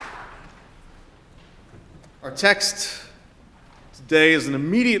Our text today is an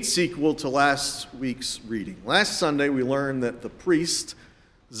immediate sequel to last week's reading. Last Sunday, we learned that the priest,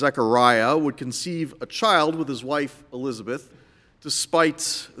 Zechariah, would conceive a child with his wife, Elizabeth,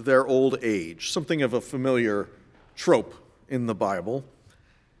 despite their old age, something of a familiar trope in the Bible.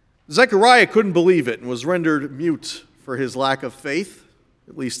 Zechariah couldn't believe it and was rendered mute for his lack of faith,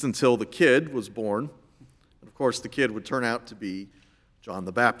 at least until the kid was born. And of course, the kid would turn out to be John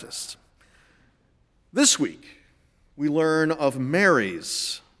the Baptist. This week, we learn of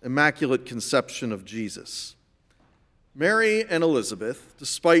Mary's immaculate conception of Jesus. Mary and Elizabeth,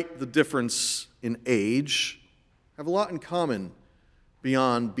 despite the difference in age, have a lot in common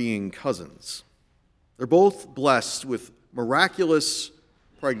beyond being cousins. They're both blessed with miraculous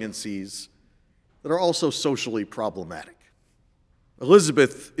pregnancies that are also socially problematic.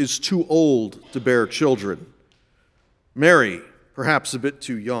 Elizabeth is too old to bear children. Mary, perhaps a bit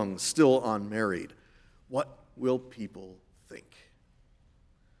too young, still unmarried. What will people think?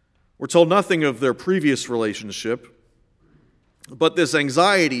 We're told nothing of their previous relationship, but this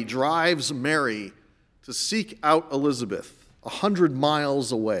anxiety drives Mary to seek out Elizabeth 100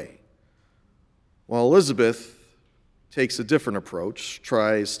 miles away, while Elizabeth takes a different approach,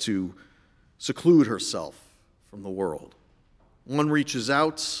 tries to seclude herself from the world. One reaches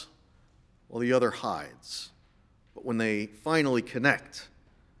out while the other hides, but when they finally connect,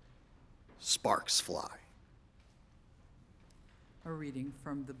 sparks fly. A reading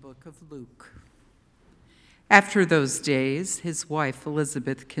from the book of Luke. After those days, his wife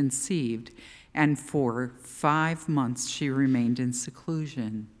Elizabeth conceived, and for 5 months she remained in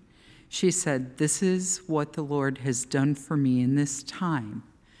seclusion. She said, "This is what the Lord has done for me in this time,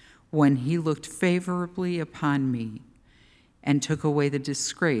 when he looked favorably upon me and took away the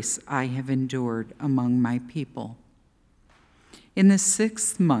disgrace I have endured among my people." In the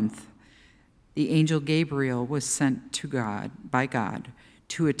 6th month, the angel Gabriel was sent by God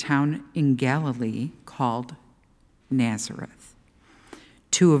to a town in Galilee called Nazareth,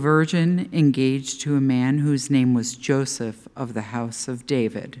 to a virgin engaged to a man whose name was Joseph of the house of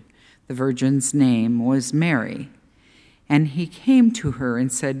David. The virgin's name was Mary. And he came to her and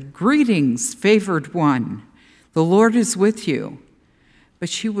said, "Greetings, favored one, the Lord is with you." But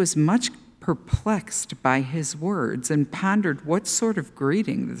she was much perplexed by his words and pondered what sort of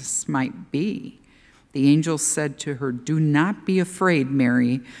greeting this might be. The angel said to her, "Do not be afraid,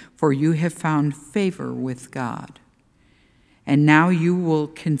 Mary, for you have found favor with God. And now you will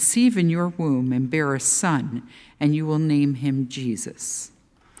conceive in your womb and bear a son, and you will name him Jesus.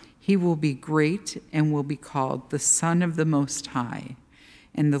 He will be great and will be called the Son of the Most High,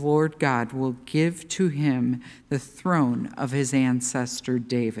 and the Lord God will give to him the throne of his ancestor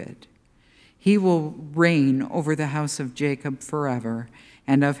David. He will reign over the house of Jacob forever,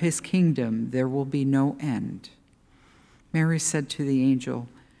 and of his kingdom there will be no end." Mary said to the angel,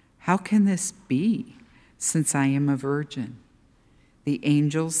 "How can this be, since I am a virgin?" The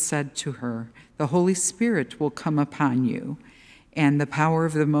angel said to her, "The Holy Spirit will come upon you, and the power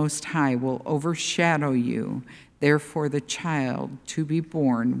of the Most High will overshadow you. Therefore the child to be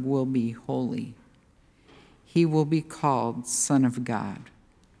born will be holy. He will be called Son of God.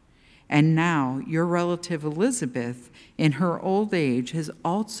 And now your relative Elizabeth, in her old age, has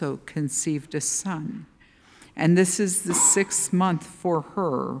also conceived a son. And this is the 6th month for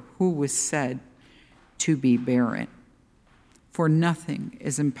her who was said to be barren. For nothing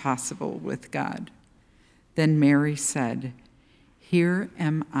is impossible with God." Then Mary said, "Here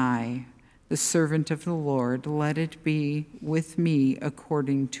am I, the servant of the Lord. Let it be with me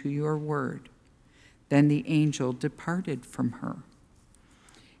according to your word." Then the angel departed from her.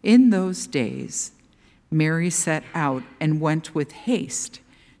 In those days, Mary set out and went with haste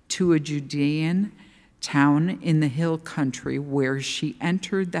to a Judean town in the hill country, where she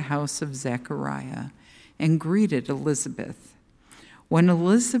entered the house of Zechariah and greeted Elizabeth. When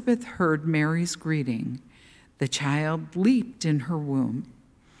Elizabeth heard Mary's greeting, the child leaped in her womb,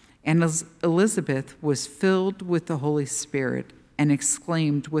 and Elizabeth was filled with the Holy Spirit and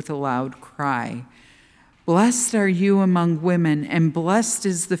exclaimed with a loud cry, "Blessed are you among women, and blessed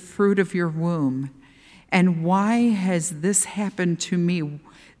is the fruit of your womb. And why has this happened to me,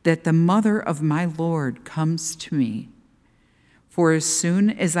 that the mother of my Lord comes to me? For as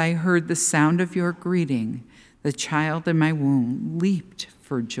soon as I heard the sound of your greeting, the child in my womb leaped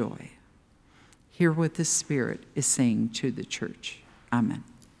for joy." Hear what the Spirit is saying to the church. Amen.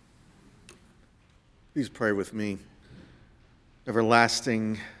 Please pray with me.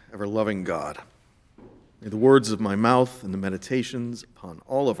 Everlasting, ever-loving God, may the words of my mouth and the meditations upon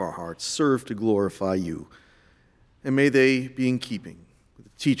all of our hearts serve to glorify you, and may they be in keeping with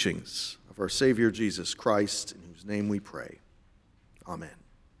the teachings of our Savior Jesus Christ, in whose name we pray. Amen.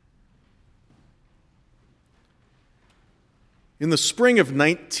 In the spring of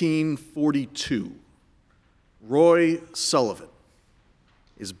 1942, Roy Sullivan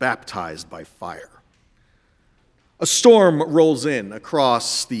is baptized by fire. A storm rolls in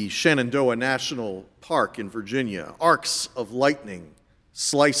across the Shenandoah National Park in Virginia, arcs of lightning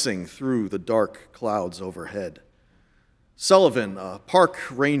slicing through the dark clouds overhead. Sullivan, a park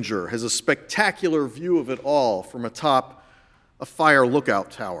ranger, has a spectacular view of it all from atop a fire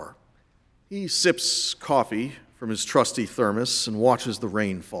lookout tower. He sips coffee from his trusty thermos and watches the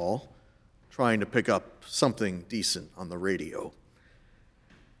rain fall, trying to pick up something decent on the radio.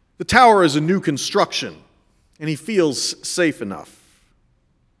 The tower is a new construction, and he feels safe enough,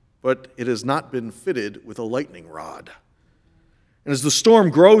 but it has not been fitted with a lightning rod. And as the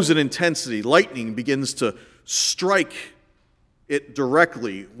storm grows in intensity, lightning begins to strike it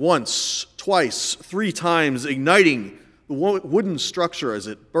directly, once, twice, 3 times, igniting the wooden structure as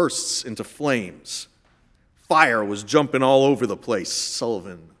it bursts into flames. Fire was jumping all over the place,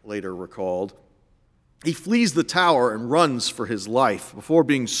 Sullivan later recalled. He flees the tower and runs for his life before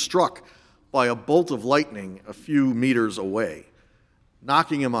being struck by a bolt of lightning a few meters away,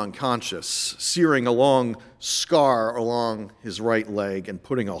 knocking him unconscious, searing a long scar along his right leg and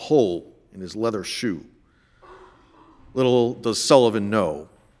putting a hole in his leather shoe. Little does Sullivan know,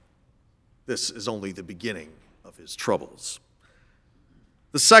 this is only the beginning of his troubles.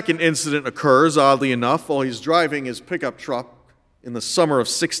 The second incident occurs, oddly enough, while he's driving his pickup truck in the summer of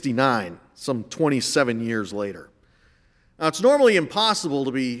 '69, some 27 years later. Now, it's normally impossible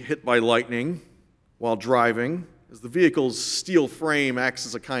to be hit by lightning while driving, as the vehicle's steel frame acts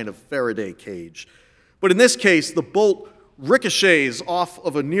as a kind of Faraday cage. But in this case, the bolt ricochets off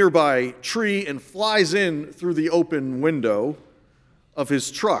of a nearby tree and flies in through the open window of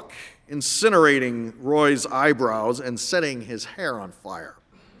his truck, incinerating Roy's eyebrows and setting his hair on fire.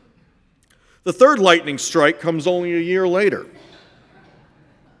 The third lightning strike comes only a year later,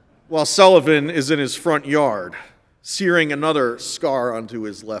 while Sullivan is in his front yard, searing another scar onto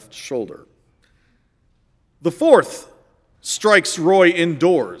his left shoulder. The fourth strikes Roy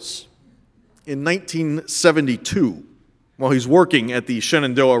indoors in 1972 while he's working at the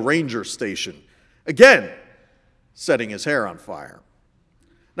Shenandoah Ranger Station, again setting his hair on fire.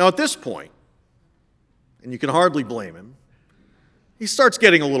 Now at this point, and you can hardly blame him, he starts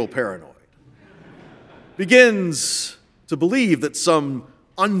getting a little paranoid. Begins to believe that some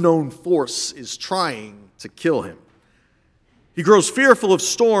unknown force is trying to kill him. He grows fearful of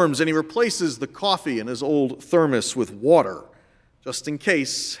storms, and he replaces the coffee in his old thermos with water, just in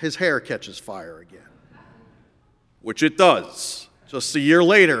case his hair catches fire again. Which it does, just a year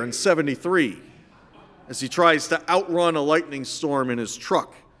later in '73, as he tries to outrun a lightning storm in his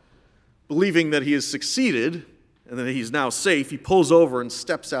truck. Believing that he has succeeded and that he's now safe, he pulls over and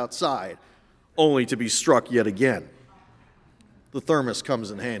steps outside, only to be struck yet again. The thermos comes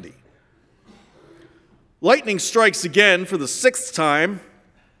in handy. Lightning strikes again for the 6th time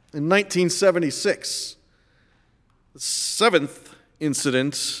in 1976. The 7th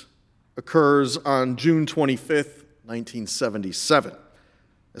incident occurs on June 25th, 1977,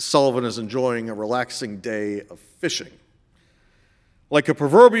 as Sullivan is enjoying a relaxing day of fishing. Like a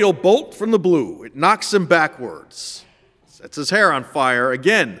proverbial bolt from the blue, it knocks him backwards, sets his hair on fire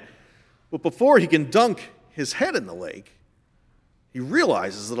again. But before he can dunk his head in the lake, he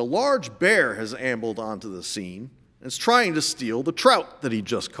realizes that a large bear has ambled onto the scene and is trying to steal the trout that he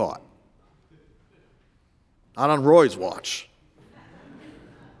just caught. Not on Roy's watch.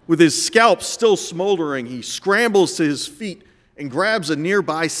 With his scalp still smoldering, he scrambles to his feet and grabs a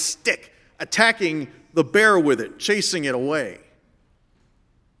nearby stick, attacking the bear with it, chasing it away.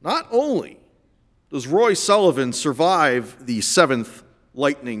 Not only does Roy Sullivan survive the 7th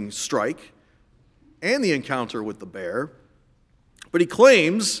lightning strike and the encounter with the bear, but he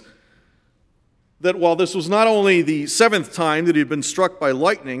claims that while this was not only the 7th time that he'd been struck by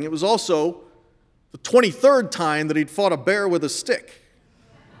lightning, it was also the 23rd time that he'd fought a bear with a stick.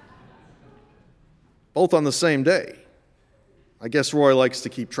 Both on the same day. I guess Roy likes to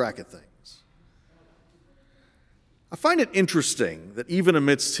keep track of things. I find it interesting that even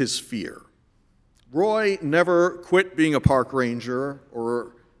amidst his fear, Roy never quit being a park ranger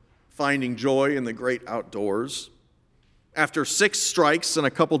or finding joy in the great outdoors. After 6 strikes and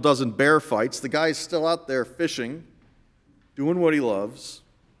a couple dozen bear fights, the guy's still out there fishing, doing what he loves.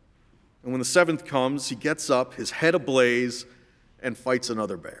 And when the 7th comes, he gets up, his head ablaze, and fights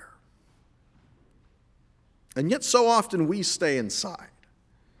another bear. And yet so often we stay inside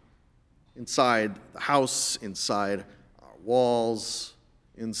the house, inside our walls,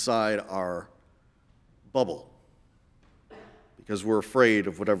 inside our bubble because we're afraid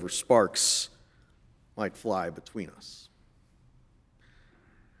of whatever sparks might fly between us.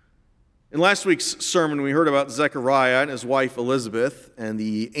 In last week's sermon, we heard about Zechariah and his wife Elizabeth and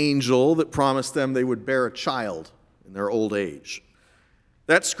the angel that promised them they would bear a child in their old age.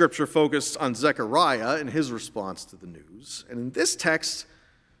 That scripture focused on Zechariah and his response to the news. And in this text,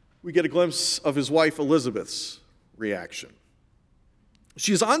 we get a glimpse of his wife Elizabeth's reaction.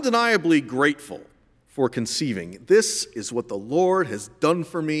 She is undeniably grateful for conceiving. "This is what the Lord has done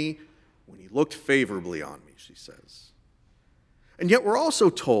for me when he looked favorably on me," she says. And yet we're also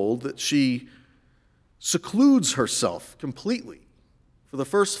told that she secludes herself completely for the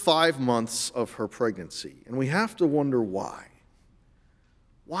first 5 months of her pregnancy. And we have to wonder why.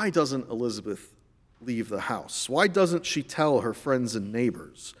 Why doesn't Elizabeth leave the house? Why doesn't she tell her friends and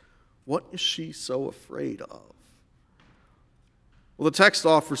neighbors? What is she so afraid of? Well, the text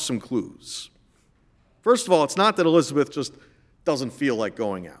offers some clues. First of all, it's not that Elizabeth just doesn't feel like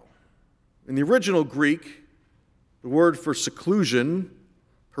going out. In the original Greek, the word for seclusion,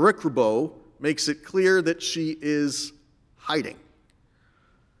 perikrubo, makes it clear that she is hiding.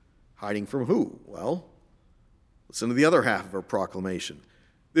 Hiding from who? Well, listen to the other half of her proclamation.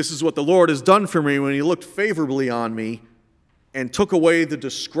 "This is what the Lord has done for me when he looked favorably on me and took away the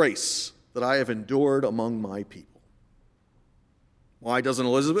disgrace that I have endured among my people." Why doesn't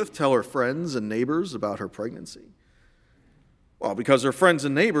Elizabeth tell her friends and neighbors about her pregnancy? Well, because her friends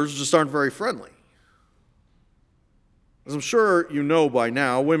and neighbors just aren't very friendly. As I'm sure you know by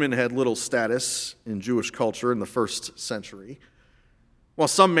now, women had little status in Jewish culture in the first century. While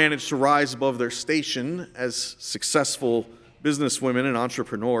some managed to rise above their station as successful businesswomen and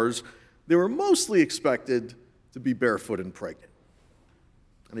entrepreneurs, they were mostly expected to be barefoot and pregnant.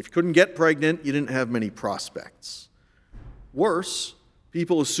 And if you couldn't get pregnant, you didn't have many prospects. Worse,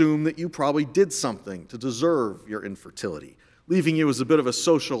 people assumed that you probably did something to deserve your infertility, leaving you as a bit of a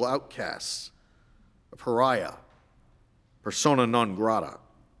social outcast, a pariah, persona non grata.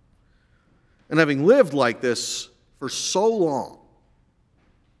 And having lived like this for so long,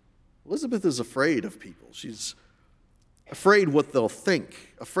 Elizabeth is afraid of people. She's afraid what they'll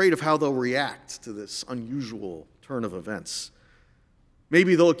think, afraid of how they'll react to this unusual turn of events.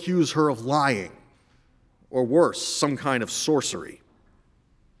 Maybe they'll accuse her of lying, or worse, some kind of sorcery.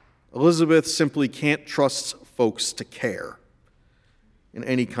 Elizabeth simply can't trust folks to care in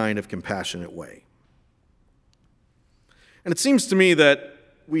any kind of compassionate way. And it seems to me that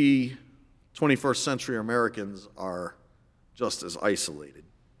we 21st century Americans are just as isolated,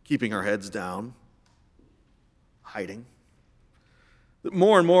 keeping our heads down, hiding. That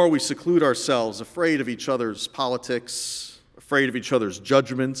more and more we seclude ourselves, afraid of each other's politics, afraid of each other's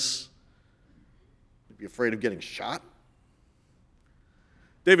judgments, maybe afraid of getting shot.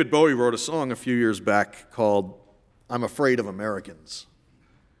 David Bowie wrote a song a few years back called "I'm Afraid of Americans."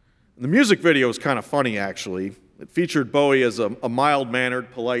 And the music video is kind of funny, actually. It featured Bowie as a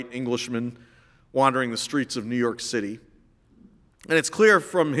mild-mannered, polite Englishman wandering the streets of New York City. And it's clear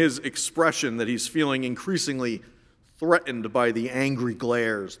from his expression that he's feeling increasingly threatened by the angry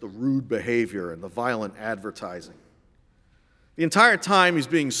glares, the rude behavior, and the violent advertising. The entire time he's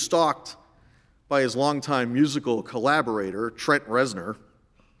being stalked by his longtime musical collaborator, Trent Reznor,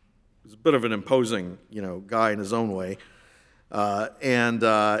 who's a bit of an imposing, guy in his own way.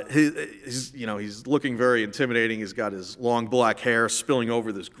 He's looking very intimidating. He's got his long black hair spilling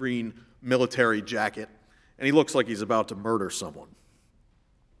over this green military jacket, and he looks like he's about to murder someone.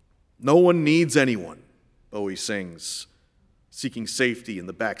 "No one needs anyone," Bowie sings, seeking safety in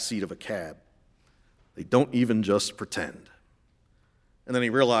the back seat of a cab. "They don't even just pretend." And then he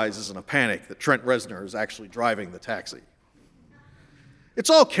realizes in a panic that Trent Reznor is actually driving the taxi. It's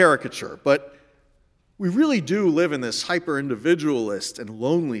all caricature, but we really do live in this hyper-individualist and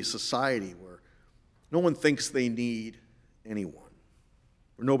lonely society where no one thinks they need anyone,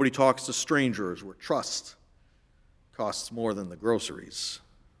 where nobody talks to strangers, where trust costs more than the groceries,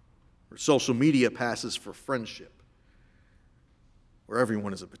 where social media passes for friendship, where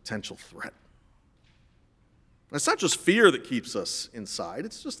everyone is a potential threat. And it's not just fear that keeps us inside,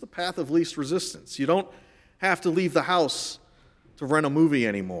 it's just the path of least resistance. You don't have to leave the house to rent a movie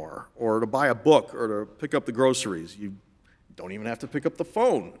anymore, or to buy a book, or to pick up the groceries. You don't even have to pick up the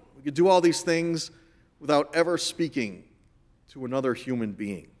phone. We could do all these things without ever speaking to another human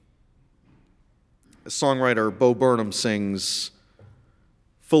being. As songwriter Bo Burnham sings,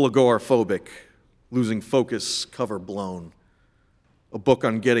 "Full agoraphobic, losing focus, cover blown, a book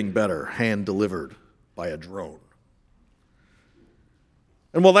on getting better, hand delivered by a drone."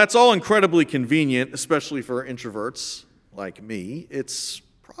 And while that's all incredibly convenient, especially for introverts, like me, it's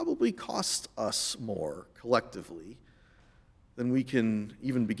probably cost us more collectively than we can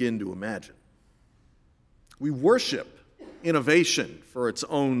even begin to imagine. We worship innovation for its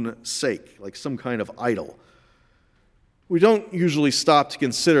own sake, like some kind of idol. We don't usually stop to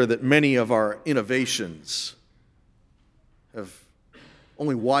consider that many of our innovations have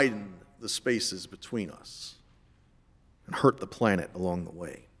only widened the spaces between us and hurt the planet along the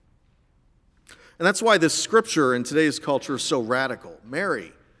way. And that's why this scripture in today's culture is so radical.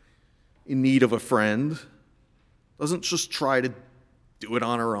 Mary, in need of a friend, doesn't just try to do it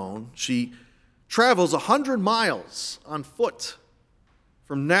on her own. She travels 100 miles on foot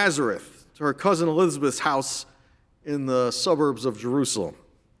from Nazareth to her cousin Elizabeth's house in the suburbs of Jerusalem.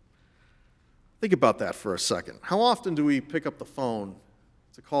 Think about that for a second. How often do we pick up the phone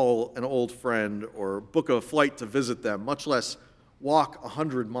to call an old friend or book a flight to visit them, much less walk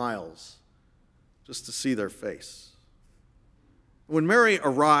 100 miles just to see their face? When Mary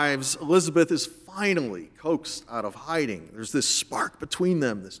arrives, Elizabeth is finally coaxed out of hiding. There's this spark between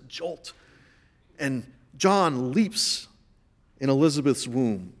them, this jolt. And John leaps in Elizabeth's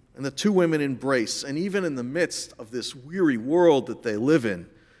womb, and the two women embrace. And even in the midst of this weary world that they live in,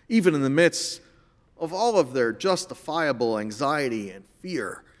 even in the midst of all of their justifiable anxiety and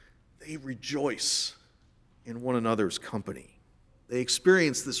fear, they rejoice in one another's company. They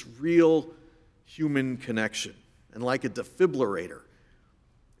experience this real human connection. And like a defibrillator,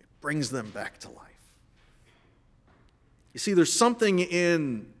 it brings them back to life. You see, there's something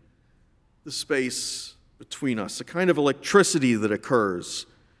in the space between us, a kind of electricity that occurs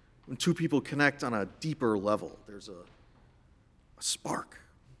when two people connect on a deeper level. There's a spark.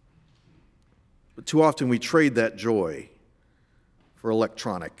 But too often we trade that joy for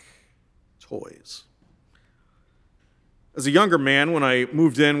electronic toys. As a younger man, when I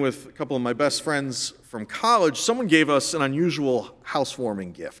moved in with a couple of my best friends from college, someone gave us an unusual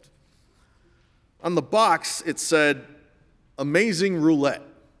housewarming gift. On the box, it said, "Amazing Roulette,"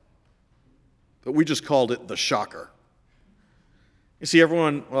 but we just called it the Shocker. You see,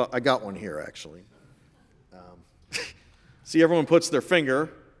 everyone, well, I got one here, actually. See, everyone puts their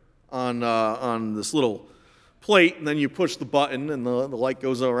finger on this little plate, and then you push the button, and the light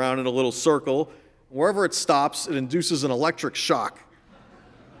goes around in a little circle. Wherever it stops, it induces an electric shock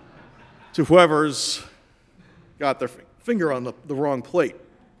to whoever's got their finger on the wrong plate.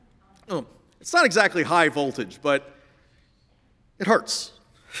 Oh, it's not exactly high voltage, but it hurts.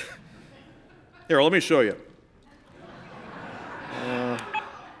 Here, let me show you.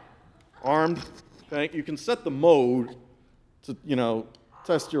 Armed. Okay, you can set the mode to,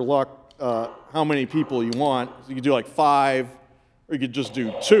 test your luck, how many people you want. So you could do like 5, or you could just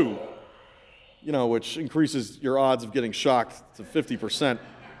do 2, which increases your odds of getting shocked to 50%.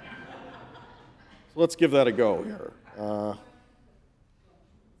 So let's give that a go here.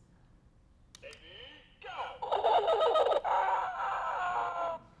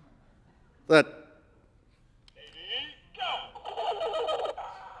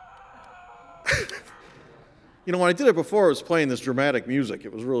 When I did it before, I was playing this dramatic music.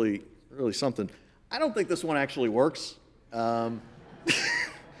 It was really, really something. I don't think this one actually works,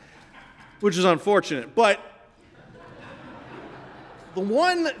 which is unfortunate. But the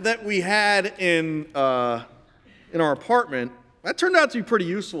one that we had in our apartment, that turned out to be pretty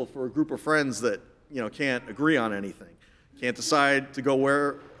useful for a group of friends that can't agree on anything, can't decide to go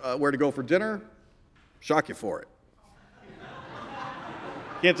where to go for dinner. Shock you for it.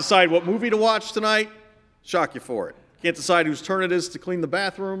 Can't decide what movie to watch tonight. Shock you for it. Can't decide whose turn it is to clean the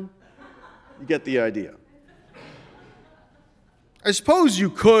bathroom. You get the idea. I suppose you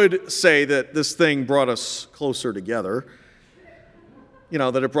could say that this thing brought us closer together.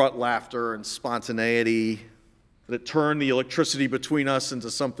 That it brought laughter and spontaneity, that it turned the electricity between us into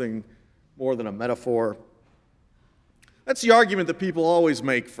something more than a metaphor. That's the argument that people always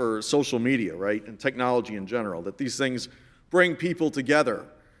make for social media, right, and technology in general, that these things bring people together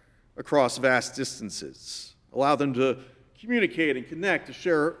across vast distances, allow them to communicate and connect, to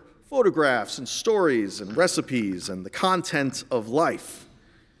share photographs and stories and recipes and the content of life.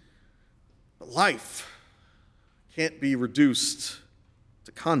 But life can't be reduced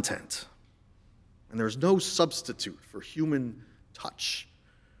to content. And there's no substitute for human touch,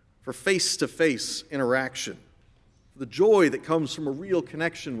 for face-to-face interaction, for the joy that comes from a real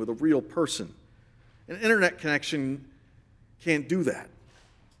connection with a real person. An internet connection can't do that.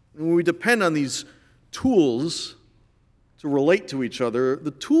 And when we depend on these tools to relate to each other,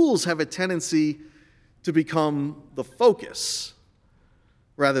 the tools have a tendency to become the focus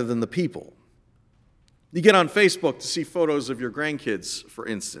rather than the people. You get on Facebook to see photos of your grandkids, for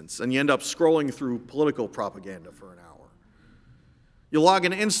instance, and you end up scrolling through political propaganda for an hour. You log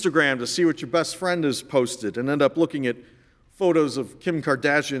into Instagram to see what your best friend has posted and end up looking at photos of Kim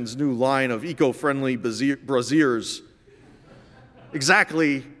Kardashian's new line of eco-friendly brasiers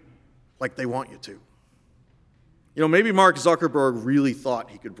exactly like they want you to. You know, maybe Mark Zuckerberg really thought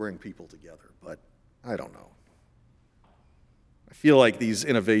he could bring people together, but I don't know. I feel like these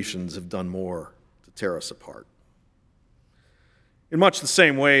innovations have done more to tear us apart. In much the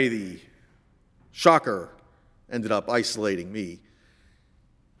same way, the shocker ended up isolating me.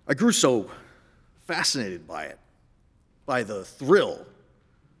 I grew so fascinated by it, by the thrill,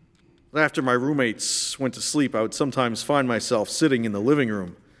 that after my roommates went to sleep, I would sometimes find myself sitting in the living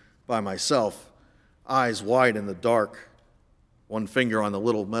room by myself, eyes wide in the dark, one finger on the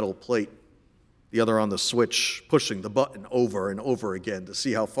little metal plate, the other on the switch, pushing the button over and over again to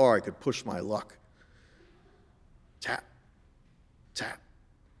see how far I could push my luck. Tap, tap,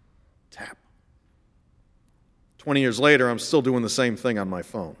 tap. 20 years later, I'm still doing the same thing on my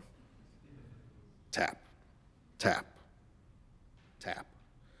phone. Tap, tap, tap.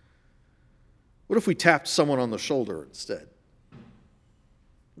 What if we tapped someone on the shoulder instead?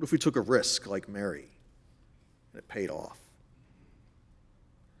 What if we took a risk like Mary and it paid off?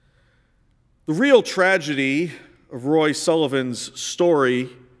 The real tragedy of Roy Sullivan's story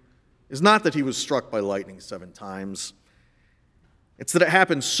is not that he was struck by lightning 7 times. It's that it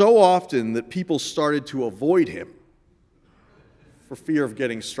happened so often that people started to avoid him for fear of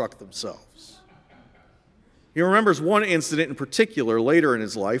getting struck themselves. He remembers one incident in particular later in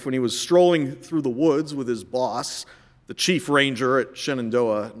his life when he was strolling through the woods with his boss, the chief ranger at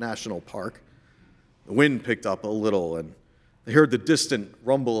Shenandoah National Park. The wind picked up a little, and they heard the distant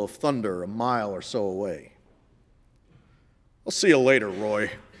rumble of thunder a mile or so away. "I'll see you later,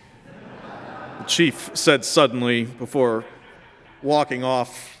 Roy," the chief said suddenly before walking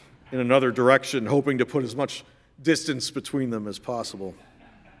off in another direction, hoping to put as much distance between them as possible.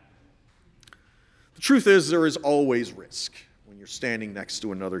 The truth is, there is always risk when you're standing next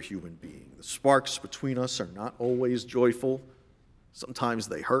to another human being. The sparks between us are not always joyful. Sometimes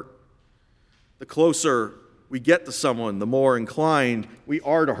they hurt. The closer we get to someone, the more inclined we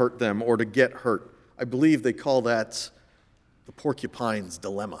are to hurt them or to get hurt. I believe they call that the porcupine's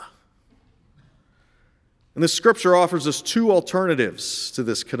dilemma. And this scripture offers us 2 alternatives to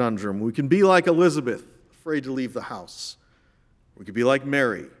this conundrum. We can be like Elizabeth, afraid to leave the house. We could be like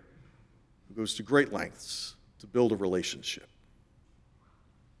Mary, who goes to great lengths to build a relationship.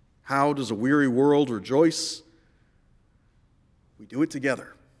 How does a weary world rejoice? We do it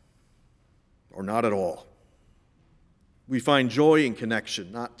together, or not at all. We find joy in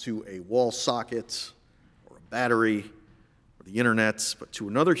connection, not to a wall socket or a battery or the internet, but to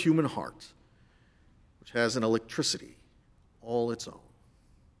another human heart, which has an electricity all its own.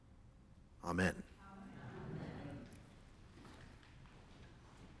 Amen.